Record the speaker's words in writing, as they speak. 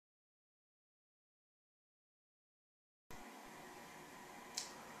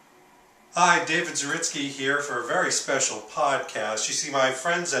Hi, David Zaritsky here for a very special podcast. You see, my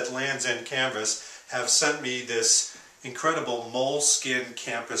friends at Land's End Canvas have sent me this incredible Moleskin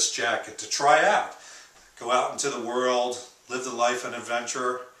campus jacket to try out. Go out into the world, live the life of an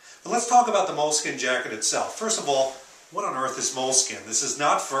adventurer. But let's talk about the Moleskin jacket itself. First of all, what on earth is moleskin? This is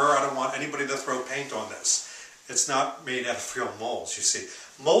not fur. I don't want anybody to throw paint on this. It's not made out of real moles, you see.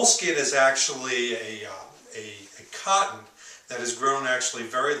 Moleskin is actually a cotton that is grown actually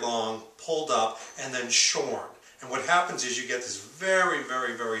very long, pulled up, and then shorn. And what happens is you get this very,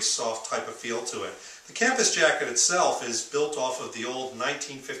 very, very soft type of feel to it. The campus jacket itself is built off of the old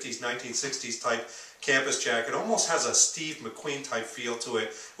 1950s, 1960s type campus jacket. It almost has a Steve McQueen type feel to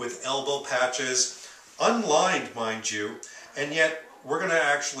it with elbow patches, unlined mind you, and yet we're going to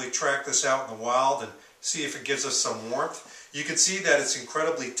actually track this out in the wild and see if it gives us some warmth. You can see that it's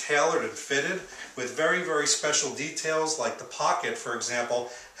incredibly tailored and fitted with very, very special details like the pocket, for example,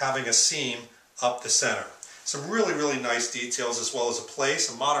 having a seam up the center. Some really, really nice details as well as a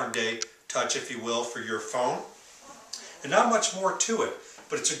place, a modern day touch, if you will, for your phone. And not much more to it,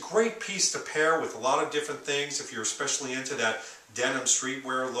 but it's a great piece to pair with a lot of different things if you're especially into that denim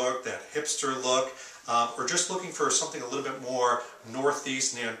streetwear look, that hipster look, or just looking for something a little bit more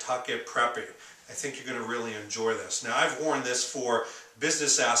Northeast Nantucket preppy. I think you're going to really enjoy this. Now, I've worn this for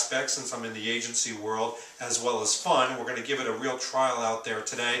business aspects since I'm in the agency world, as well as fun. We're going to give it a real trial out there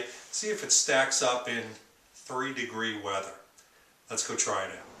today, see if it stacks up in 3-degree weather. Let's go try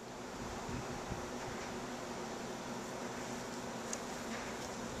it out.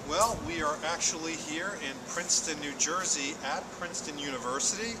 Well, we are actually here in Princeton, New Jersey at Princeton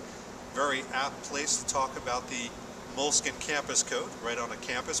University. Very apt place to talk about the Moleskin campus coat, right on a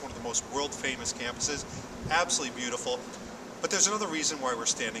campus, one of the most world-famous campuses. Absolutely beautiful. But there's another reason why we're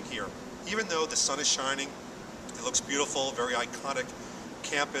standing here. Even though the sun is shining, it looks beautiful, very iconic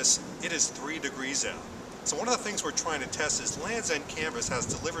campus, it is 3 degrees out. So one of the things we're trying to test is Land's End Canvas has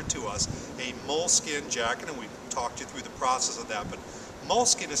delivered to us a moleskin jacket, and we talked you through the process of that. But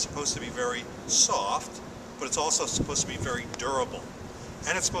moleskin is supposed to be very soft, but it's also supposed to be very durable.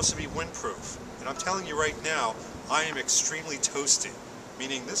 And it's supposed to be windproof. And I'm telling you right now, I am extremely toasty,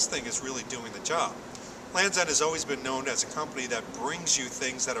 meaning this thing is really doing the job. Land's End has always been known as a company that brings you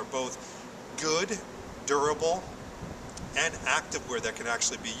things that are both good, durable, and activewear that can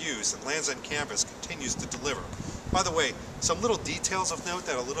actually be used. And Land's End Canvas continues to deliver. By the way, some little details of note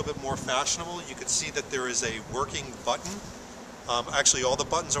that are a little bit more fashionable. You can see that there is a working button. Actually, all the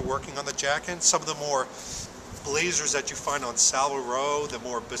buttons are working on the jacket. Some of the more blazers that you find on Savile Row, the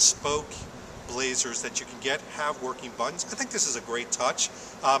more bespoke blazers that you can get have working buttons. I think this is a great touch.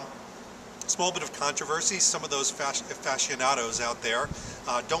 Small bit of controversy. Some of those aficionados out there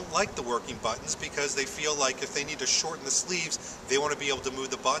don't like the working buttons because they feel like if they need to shorten the sleeves, they want to be able to move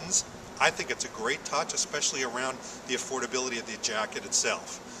the buttons. I think it's a great touch, especially around the affordability of the jacket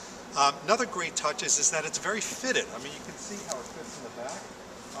itself. Another great touch is that it's very fitted. I mean, you can see how it fits in the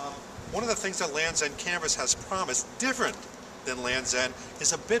back. One of the things that Land's End Canvas has promised, different than Land's End,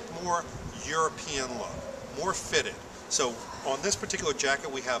 is a bit more European look, more fitted. So on this particular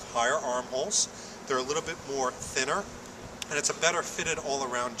jacket we have higher armholes, they're a little bit more thinner, and it's a better fitted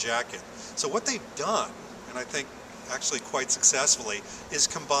all-around jacket. So what they've done, and I think actually quite successfully, is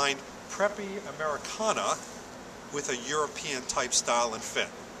combine preppy Americana with a European type style and fit,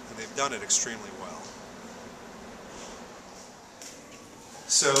 and they've done it extremely well.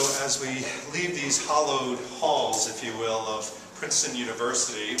 So as we leave these hollowed halls, if you will, of Princeton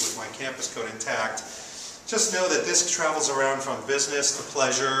University with my campus coat intact, just know that this travels around from business to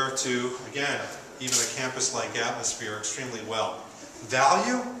pleasure to, again, even a campus-like atmosphere extremely well.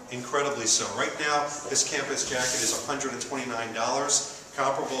 Value? Incredibly so. Right now, this campus jacket is $129.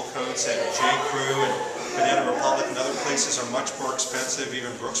 Comparable coats at J.Crew and Banana Republic and other places are much more expensive,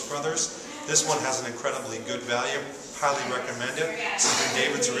 even Brooks Brothers. This one has an incredibly good value. Highly recommend it. This has been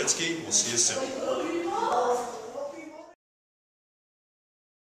David Zaritsky. We'll see you soon.